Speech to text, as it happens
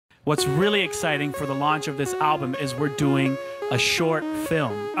What's really exciting for the launch of this album is we're doing a short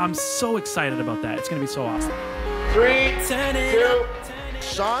film. I'm so excited about that. It's gonna be so awesome. 3, 2,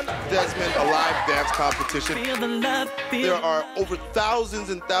 Shawn Desman, a live dance competition. There are over thousands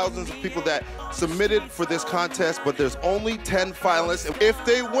and thousands of people that submitted for this contest, but there's only 10 finalists. And if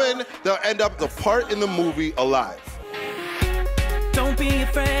they win, they'll end up the part in the movie Alive. Don't be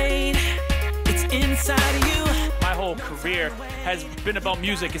afraid, it's inside of you. My whole career has been about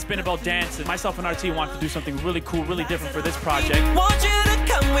music, it's been about dance, and myself and RT want to do something really cool, really different for this project. Want you to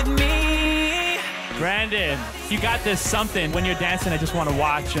come with me. Brandon, you got this something. When you're dancing, I just want to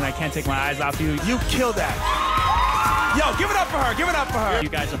watch, and I can't take my eyes off you. You killed that. Yo, give it up for her, give it up for her. You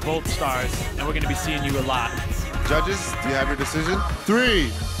guys are both stars, and we're going to be seeing you a lot. Judges, do you have your decision?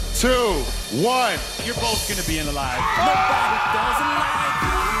 3, 2, 1. You're both going to be in Alive. Nobody doesn't like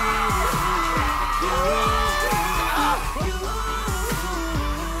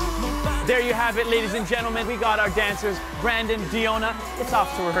There you have it, ladies and gentlemen. We got our dancers, Brandon, Diona. It's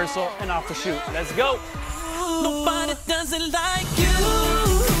off to rehearsal and off to shoot. Let's go. Nobody doesn't like you.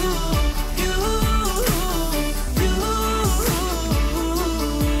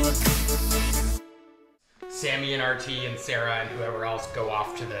 Sammy and RT and Sarah and whoever else go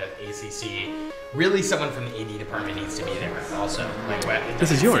off to the ACC. Really, someone from the AD department needs to be there also. Like, what?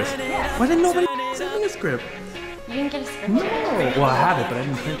 This is yours. Yeah. Why didn't nobody send me a script? You didn't get a script? No. Well, I have it, but I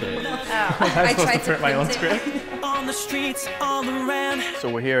didn't print it. Oh, I'm supposed to print my own script. On the streets, all around. So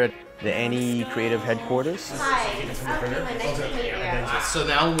we're here at the Annie Creative Headquarters. Hi. Nice to meet you. So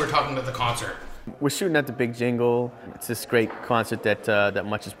now we're talking about the concert. We're shooting at the Big Jingle. It's this great concert that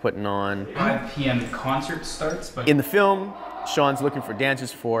Much is putting on. 5 p.m. concert starts, but In the film, Shawn's looking for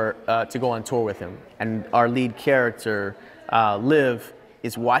dancers to go on tour with him. And our lead character, Liv,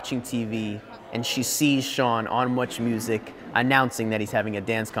 is watching TV and she sees Shawn on Much Music announcing that he's having a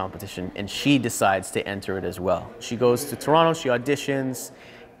dance competition, and she decides to enter it as well. She goes to Toronto, she auditions,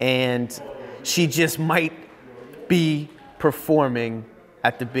 and she just might be performing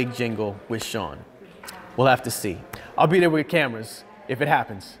at the Big Jingle with Shawn. We'll have to see. I'll be there with cameras if it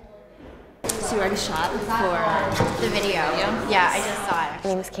happens. So you already shot for the video? Yeah, I just saw it. My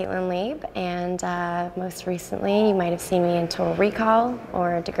name is Caitlin Labe, and most recently you might have seen me in Total Recall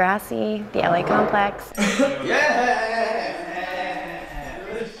or Degrassi, the LA Complex.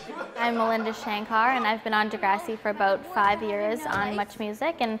 I'm Melinda Shankar, and I've been on Degrassi for about 5 years on Much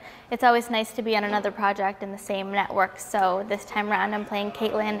Music, and it's always nice to be on another project in the same network, so this time around I'm playing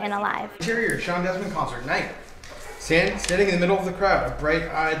Caitlin in Alive. Interior Shawn Desman concert night. Standing in the middle of the crowd, a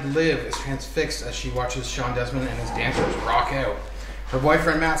bright-eyed Liv is transfixed as she watches Shawn Desman and his dancers rock out. Her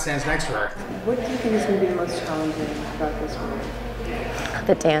boyfriend Matt stands next to her. What do you think is going to be the most challenging about this one?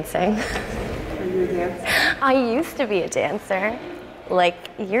 The dancing. Are you a dancer? I used to be a dancer, like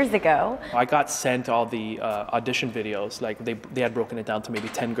years ago. I got sent all the audition videos. Like they had broken it down to maybe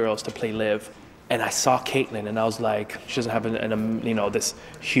 10 girls to play Liv. And I saw Caitlin, and I was like, she doesn't have this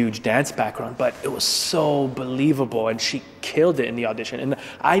huge dance background, but it was so believable, and she killed it in the audition. And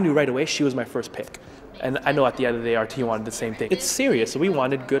I knew right away she was my first pick. And I know at the end of the day, RT wanted the same thing. It's serious, so we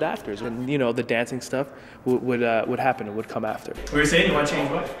wanted good actors, and the dancing stuff would happen. It would come after. What were you saying? You want to change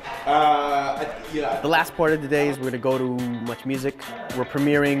what? The last part of the day is we're gonna go to Much Music. We're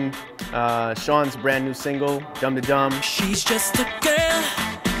premiering Shawn's brand new single, Dumb to Dumb. She's just a girl,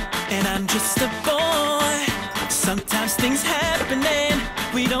 and I'm just a boy. Sometimes things happen and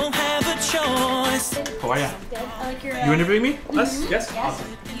we don't have a choice. How are ya? I like your, You interviewing me? Us? Yes? Yes.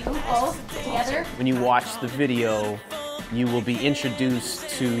 You both together. When you watch the video, you will be introduced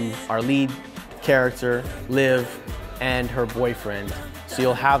to our lead character, Liv, and her boyfriend. So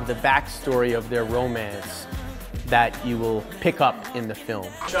you'll have the backstory of their romance that you will pick up in the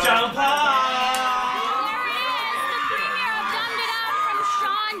film. Jump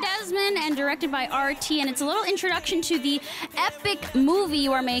and directed by RT, and it's a little introduction to the epic movie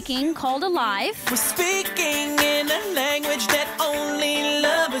you are making called Alive. We're speaking in a language that only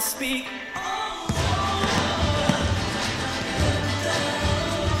lovers speak.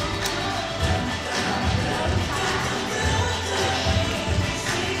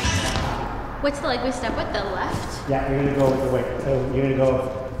 What's the leg we step with? The left? Yeah, you're gonna go with the way. So you're gonna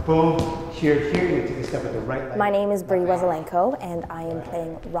go boom. Here, you take a step with the right leg. My name is Brie Wazelenko, and I am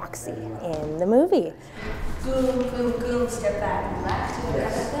playing Roxy in the movie. Boom, boom, boom, step back,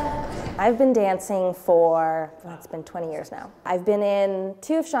 left, left. I've been dancing for, it's been 20 years now. I've been in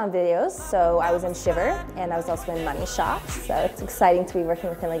 2 of Shawn videos, so I was in Shiver, and I was also in Money Shot, so it's exciting to be working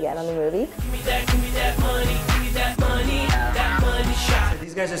with him again on the movie.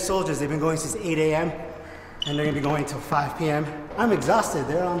 These guys are soldiers. They've been going since 8 a.m. and they're gonna be going till 5 p.m. I'm exhausted,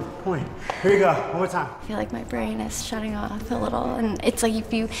 they're on point. Here you go, one more time. I feel like my brain is shutting off a little, and it's like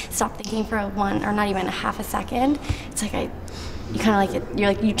if you stop thinking for one or not even a half a second, it's like you kind of like, you're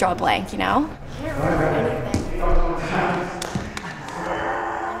like, you draw a blank, you know? I can't remember anything.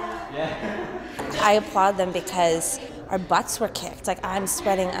 I applaud them because our butts were kicked. Like, I'm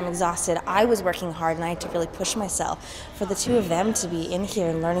sweating, I'm exhausted. I was working hard and I had to really push myself. For the two of them to be in here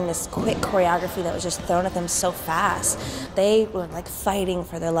and learning this quick choreography that was just thrown at them so fast, they were like fighting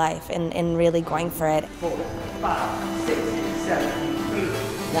for their life and really going for it. 4, 5, 6, 7, 8,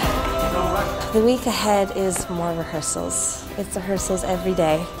 1. The week ahead is more rehearsals. It's rehearsals every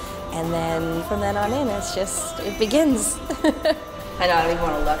day. And then from then on in, it begins. I know, I don't even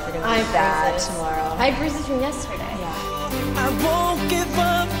want to look. They're going to be bad tomorrow. I had bruises from yesterday. Yeah. I won't give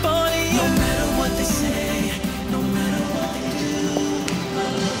up on you. No matter what they say, no matter what they do, my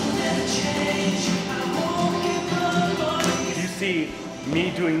love will never change. I won't give up on you. You see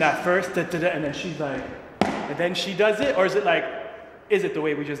me doing that first, and then she's like, and then she does it, or is it like, is it the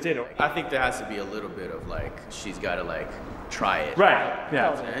way we just did it? I think there has to be a little bit of like, she's got to like try it. Right.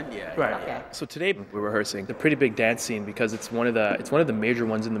 Yeah. Yeah. Right. Okay. So today we're rehearsing a pretty big dance scene because it's one of the major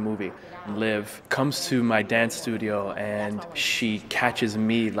ones in the movie. Liv comes to my dance studio and she catches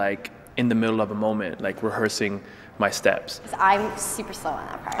me like in the middle of a moment, like rehearsing my steps. I'm super slow on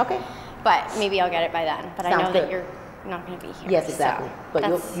that part. Okay. But maybe I'll get it by then. But I Sounds know that good. you're not going to be here. Yes, exactly. So But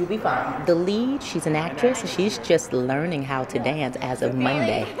you'll be fine. The lead, she's an actress. She's just learning how to dance as of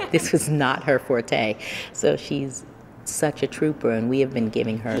Monday. This was not her forte. So she's such a trooper, and we have been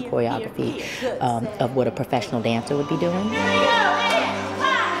giving her a choreography of what a professional dancer would be doing.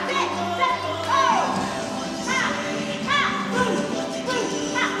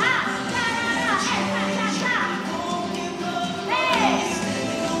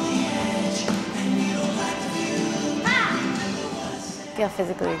 I feel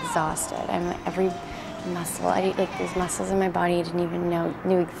physically exhausted. I'm every muscle. There's muscles in my body I didn't even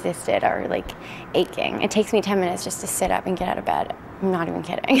knew existed are like aching. It takes me 10 minutes just to sit up and get out of bed. I'm not even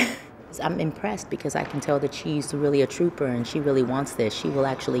kidding. I'm impressed because I can tell that she's really a trooper and she really wants this. She will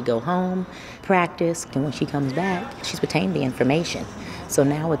actually go home, practice, and when she comes back, she's retained the information. So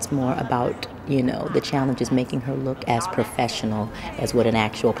now it's more about, the challenge is making her look as professional as what an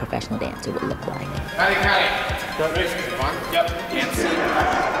actual professional dancer would look like. Yep.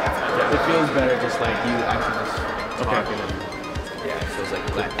 It feels better just like you actually just talking and it feels like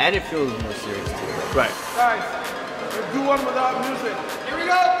that. And it feels more serious too. Right. Guys, let's do one without music. Here we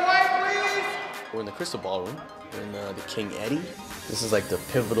go, quiet please! We're in the Crystal Ballroom in the King Eddie. This is like the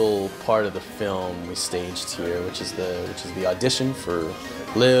pivotal part of the film we staged here, which is the audition for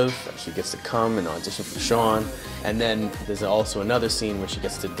Liv. She gets to come and audition for Shawn. And then there's also another scene where she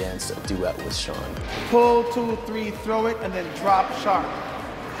gets to dance a duet with Shawn. Pull, 2, 3, throw it, and then drop sharp.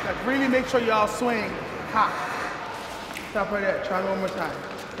 Like really make sure y'all swing hot. Stop right there, try it one more time.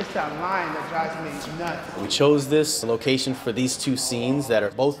 It's that line that drives me nuts. We chose this location for these two scenes that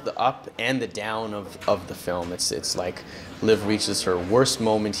are both the up and the down of the film. It's like Liv reaches her worst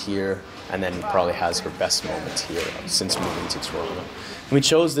moment here and then probably has her best moment here since moving to Toronto. And we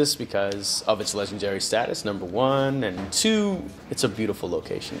chose this because of its legendary status, number one, and two, it's a beautiful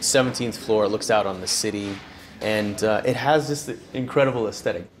location. 17th floor, it looks out on the city, and it has this incredible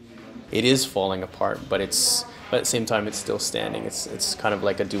aesthetic. It is falling apart, but at the same time, it's still standing. It's kind of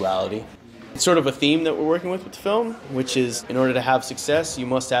like a duality. It's sort of a theme that we're working with the film, which is in order to have success, you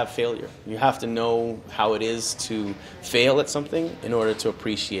must have failure. You have to know how it is to fail at something in order to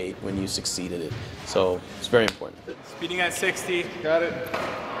appreciate when you succeed at it. So it's very important. Speeding at 60. Got it.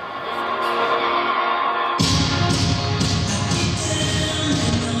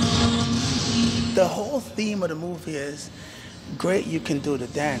 The whole theme of the movie is, great you can do the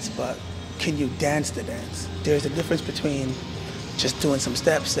dance, but can you dance the dance? There's a difference between just doing some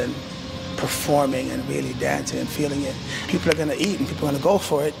steps and performing and really dancing and feeling it. People are gonna eat and people are gonna go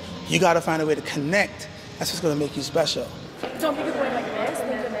for it. You gotta find a way to connect. That's what's gonna make you special. Don't people going like this?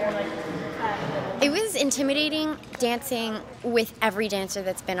 It was intimidating dancing with every dancer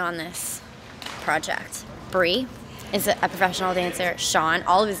that's been on this project. Bree is a professional dancer. Shawn,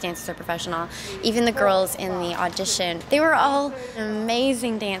 all of his dancers are professional. Even the girls in the audition, they were all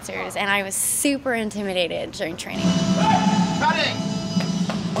amazing dancers, and I was super intimidated during training. Cutting!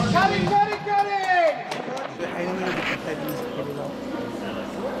 Cutting!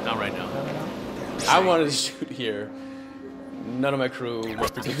 Not right now. I wanted to shoot here. None of my crew or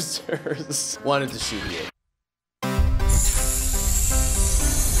producers wanted to shoot here.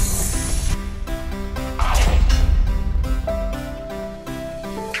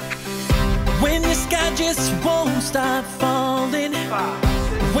 When the sky just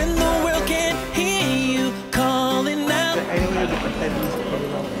play the music really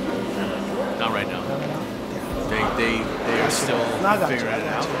well? Not right now. They are still No, I got you, figuring I it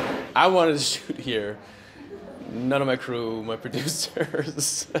got out. you. I wanted to shoot here. None of my crew, my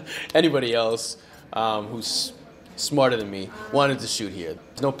producers, anybody else who's smarter than me wanted to shoot here.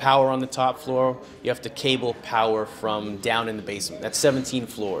 There's no power on the top floor. You have to cable power from down in the basement. That's 17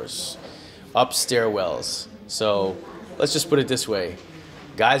 floors, up stairwells. So let's just put it this way.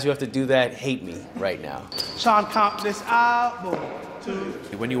 Guys who have to do that hate me right now. Shawn, count this out. Boom. 2.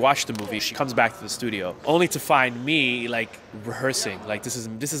 When you watch the movie, she comes back to the studio only to find me like rehearsing. Like this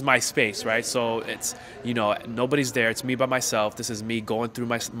is my space, right? So it's, you know, nobody's there. It's me by myself. This is me going through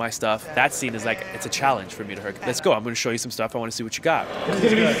my stuff. That scene is like, it's a challenge for me to her. Let's go. I'm going to show you some stuff. I want to see what you got. It's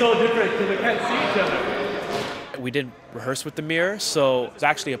going to be so different because we can't see each other. We didn't rehearse with the mirror, so it's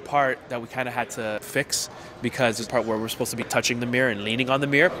actually a part that we kind of had to fix because it's a part where we're supposed to be touching the mirror and leaning on the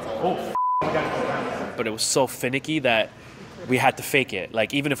mirror. Oh, but it was so finicky that we had to fake it.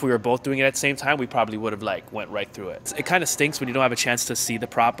 Like, even if we were both doing it at the same time, we probably would have like went right through it. It kind of stinks when you don't have a chance to see the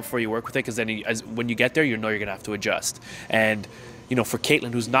prop before you work with it, because then when you get there, you know you're gonna have to adjust. And you know, for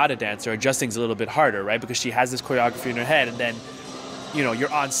Caitlin, who's not a dancer, adjusting's a little bit harder, right? Because she has this choreography in her head, and then you know,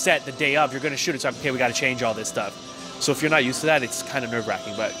 you're on set the day of, you're gonna shoot it, so okay, we gotta change all this stuff. So if you're not used to that, it's kind of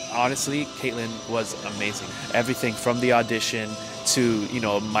nerve-wracking. But honestly, Caitlin was amazing. Everything from the audition to, you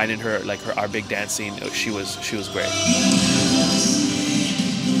know, mine and her, like our big dance scene, she was great.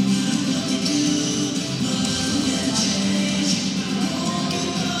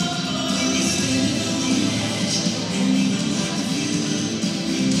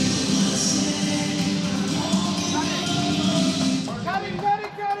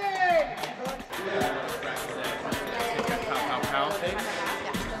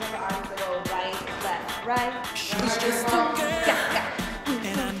 Right. She's just a girl.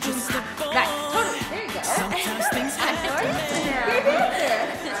 And I'm just a boy. Nice. Totally. There you go. Sometimes things happen.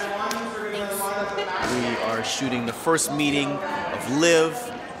 We are shooting the first meeting of Liv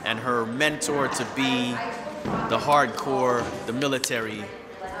and her mentor to be the hardcore, the military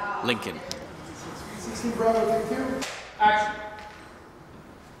Lincoln. Action.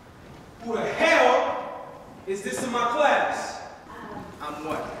 Who the hell is this in my class? I'm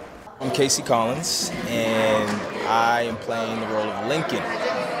what? I'm Casey Collins, and I am playing the role of Lincoln,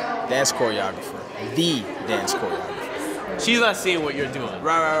 dance choreographer, the dance choreographer. She's not seeing what you're doing.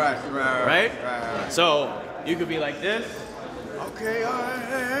 Right? So you could be like this. Okay, all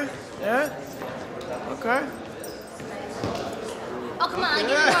right, yeah. Okay. Oh, come on, give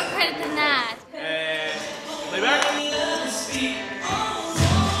me more credit than that. And play back.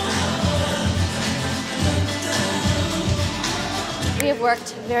 We have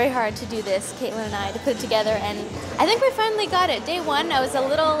worked very hard to do this, Caitlin and I, to put it together, and I think we finally got it. Day one, I was a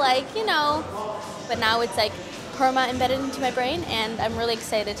little like, you know, but now it's like perma embedded into my brain, and I'm really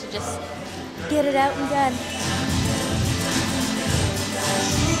excited to just get it out and done.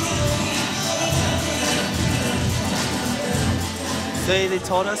 So they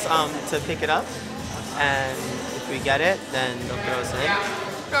told us to pick it up, and if we get it, then they'll throw us in.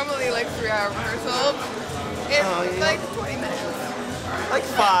 Probably like 3-hour rehearsal. It's like 20 minutes. Like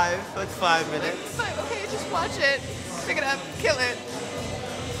 5 minutes. Like, okay, just watch it, pick it up, kill it.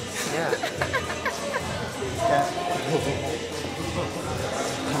 Yeah.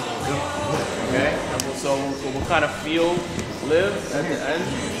 Okay, so we'll kind of feel Liv at the end.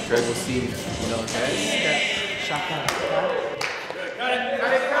 Okay, we'll see, you know, okay?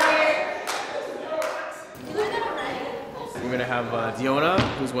 We're gonna have Diona,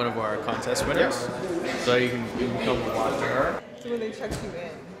 who's one of our contest winners. So you can come watch her. So when they checked you in,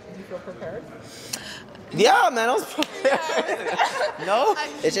 did you feel prepared? Yeah, man, I was prepared. No,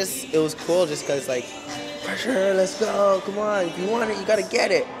 it was cool just because, like, for sure, let's go, come on. If you want it, you gotta get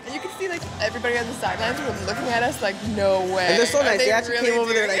it. And you could see like everybody on the sidelines were looking at us like, no way. And they're so nice. They actually really came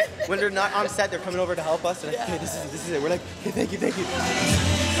over there, doing like, when they're not on set, they're coming over to help us. And like, okay, this is it. We're like, okay, thank you, thank you.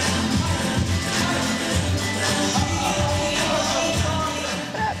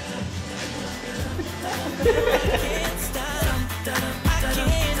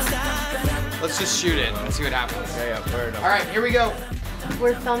 Let's just shoot it and see what happens. Yeah, fair enough. All right, here we go.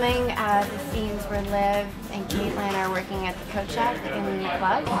 We're filming the scenes where Liv and Caitlin are working at the coat shop in the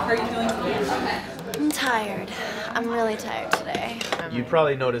club. How are you feeling today? I'm tired. I'm really tired today. You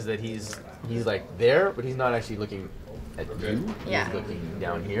probably noticed that he's like there, but he's not actually looking at you. Yeah. He's looking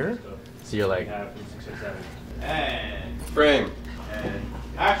down here. So you're like, And frame. And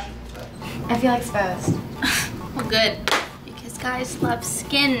action. I feel exposed. Well, good. Because guys love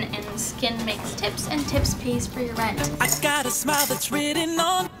skin, and skin makes tips, and tips pays for your rent. I got a smile that's written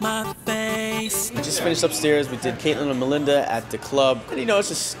on my face. I just just finished upstairs. We did Caitlin and Melinda at the club. And, you know, it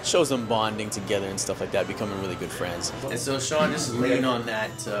just shows them bonding together and stuff like that, becoming really good friends. And so Shawn just lean on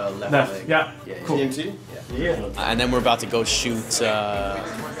that left leg. Yeah, cool. TNT? Yeah. And then we're about to go shoot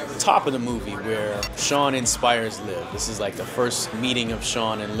top of the movie where Shawn inspires Liv. This is like the first meeting of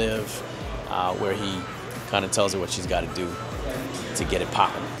Shawn and Liv where he kind of tells her what she's got to do to get it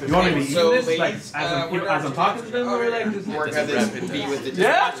popping. You want me to eat this like, as I'm talking to them, or like just work at this movie with the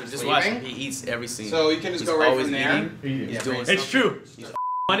just watch him. He eats every scene. So you can just go right from there. He's doing it's true.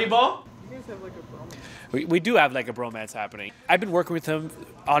 Moneyball. We do have like a bromance happening. I've been working with him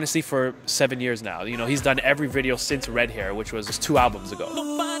honestly for 7 years now. You know, he's done every video since Red Hair, which was just 2 albums ago.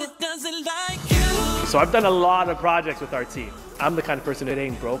 So I've done a lot of projects with our team. I'm the kind of person that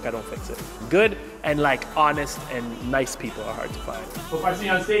ain't broke, I don't fix it. Good and like honest and nice people are hard to find. Hope I see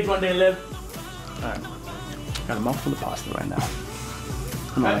you on stage one day, Liv. All right, got a mouthful of pasta right now.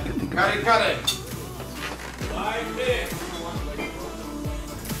 That's all I can think about. Cut it. 5 minutes.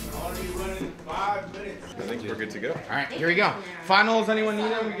 5 minutes. I think we're good to go. All right, here we go. Finals, anyone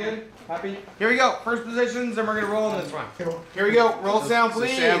need them? We good? Happy? Here we go. First positions, and we're gonna roll in this one. Here we go. Roll sound,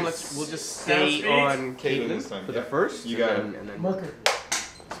 please. So Sam, we'll just stay on Caitlin for the first. You got it. And then Marker.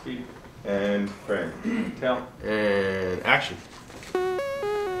 Speed. And frame. Tell. And action.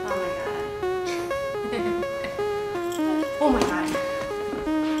 Oh my god.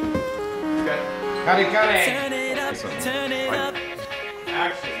 Cut it, cut it. Turn it up, turn it up.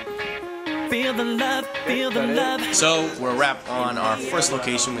 Action. Feel the love, feel the love. So we're a wrap on our first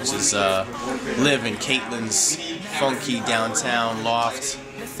location, which is Liv and Caitlin's funky downtown loft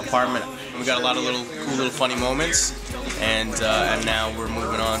apartment. We got a lot of cool little funny moments, and now we're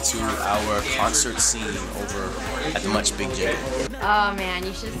moving on to our concert scene over at the Much Big J. Oh man,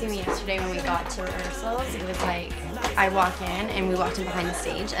 you should have seen me yesterday when we got to rehearsals. It was like, I walk in and we walked in behind the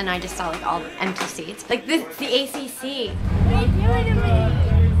stage and I just saw like all empty seats. Like the ACC. What are you doing to me?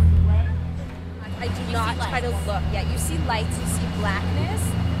 I do not try to look. Yeah, you see lights, you see blackness.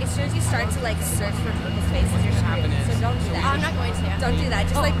 As soon as you start to like search for people's faces, you're screaming. So don't do that. I'm not going to. Don't do that.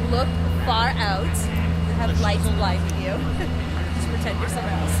 Just like look far out. You have lights blinding you. Just pretend you're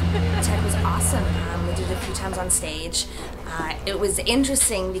somewhere else. Ted was awesome. We did it a few times on stage. It was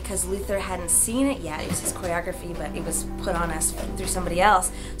interesting because Luther hadn't seen it yet. It was his choreography, but it was put on us through somebody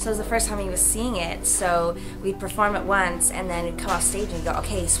else. So it was the first time he was seeing it. So we'd perform it once, and then we'd come off stage and go,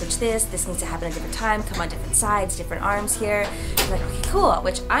 okay, switch this. This needs to happen at a different time. Come on different sides, different arms here. We're like, okay, cool,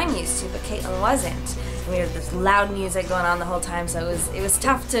 which I'm used to, but Caitlin wasn't. And we had this loud music going on the whole time, so it was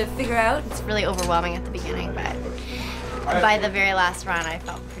tough to figure out. It's really overwhelming at the beginning, but by the very last run, I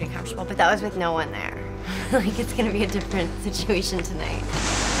felt pretty comfortable. But that was with no one there. Like, it's gonna be a different situation tonight.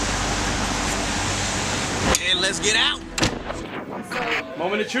 And let's get out.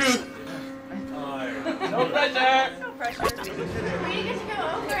 Moment of truth. No pressure. No pressure. Way to get to go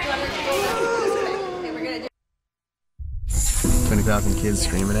over. 20,000 kids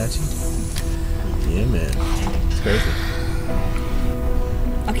screaming at you? Yeah, man. It's crazy.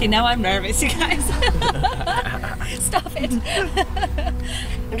 Okay, now I'm nervous, you guys. Stop it.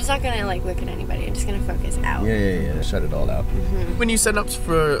 I'm just not gonna like look at anybody. I'm just gonna focus out. Yeah. Shut it all out. When you set up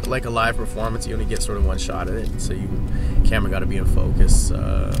for like a live performance, you only get sort of one shot at it, so camera got to be in focus,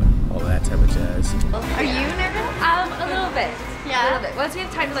 all that type of jazz. Are you nervous? A little bit. Yeah. A little bit. Once we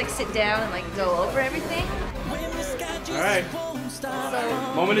have time to like sit down and like go over everything. All right.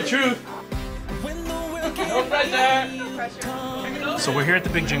 Moment of truth. No pressure. No pressure. So we're here at the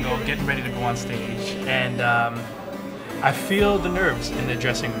Big Jingle, getting ready to go on stage, and I feel the nerves in the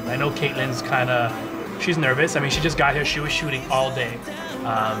dressing room. I know Caitlin's she's nervous. I mean, she just got here. She was shooting all day.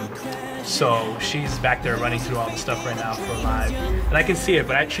 So she's back there running through all the stuff right now for live. And I can see it,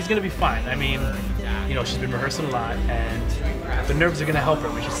 but she's gonna be fine. I mean, you know, she's been rehearsing a lot, and the nerves are gonna help her.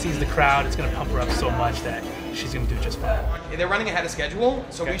 When she sees the crowd, it's gonna pump her up so much that she's gonna do just fine. They're running ahead of schedule,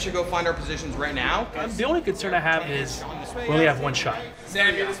 so we should go find our positions right now. The only concern I have is we only have one shot.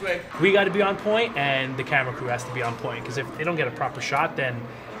 Sam, you're this way. We got to be on point, and the camera crew has to be on point, because if they don't get a proper shot, then,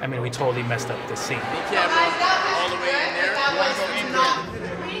 I mean, we totally messed up the scene. Camera all the way in there.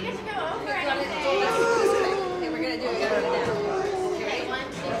 Okay, we're gonna do it. We gotta run it down. Okay, 1, 2,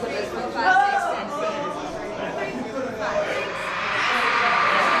 3, 4, 5, 6, 7.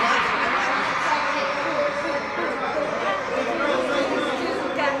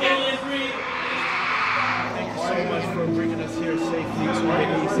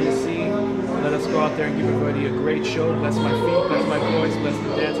 Let us go out there and give everybody a great show. Bless my feet, bless my voice, bless the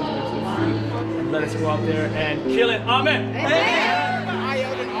dancers, bless the feet. And let us go out there and kill it. Amen. Eye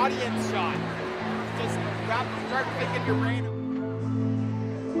out an audience shot. Just start thinking your brain.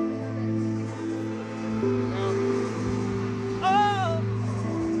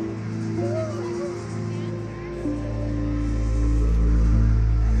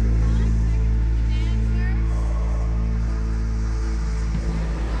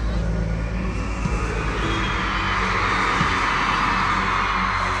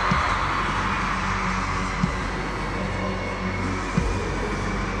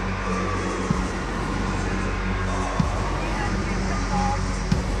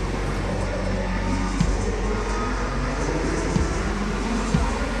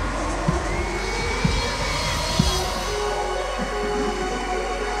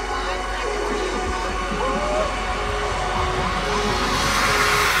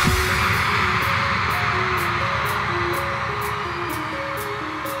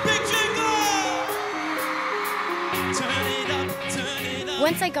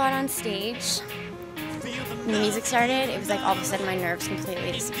 Once I got on stage, the music started, it was like all of a sudden my nerves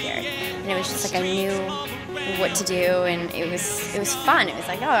completely disappeared. And it was just like I knew what to do, and it was fun. It was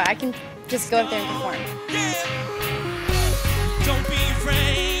like, oh, I can just go up there and perform. Don't be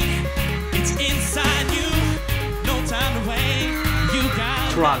afraid, it's inside you, no time to wait. You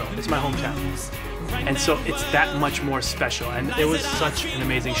got Toronto, it's my hometown. And so it's that much more special. And it was such an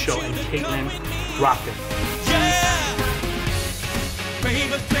amazing show, and Caitlin rocked it.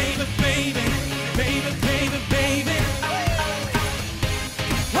 Baby, baby, baby, baby, baby, baby.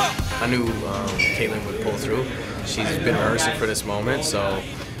 I knew Caitlin would pull through. She's been rehearsing for this moment, so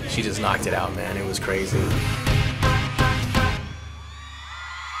she just knocked it out, man. It was crazy.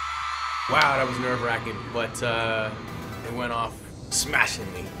 Wow, that was nerve-wracking, but it went off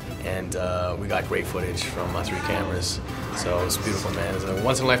smashingly. And we got great footage from our 3 cameras. So it was beautiful, man. It was a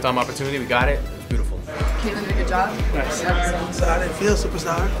once-in-a-lifetime opportunity. We got it. It was beautiful. Caitlin did a good job. Nice. So how did it feel,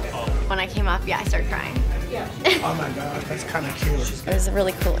 superstar? When I came up, yeah, I started crying. Oh my God, that's kind of cute. It was a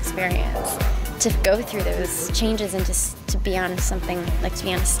really cool experience to go through those changes and to be on something, like to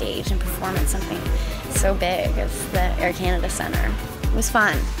be on a stage and perform at something so big as the Air Canada Centre. It was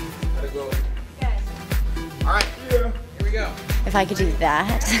fun. All right, here we go. If I could do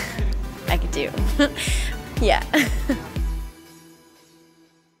that, I could do. Yeah.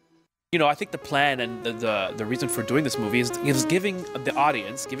 You know, I think the plan and the reason for doing this movie is giving the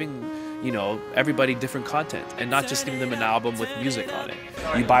audience, you know, everybody different content, and not just giving them an album with music on it.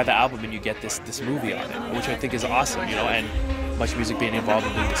 You buy the album and you get this movie on it, which I think is awesome, you know, and Much Music being involved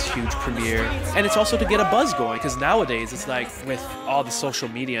in doing this huge premiere. And it's also to get a buzz going, because nowadays it's like with all the social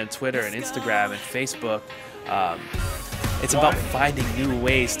media and Twitter and Instagram and Facebook, it's about finding new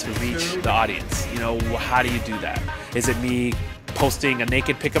ways to reach the audience. You know, how do you do that? Is it me posting a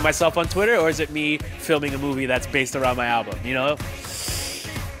naked pic of myself on Twitter, or is it me filming a movie that's based around my album, you know?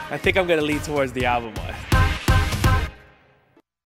 I think I'm gonna lean towards the album one.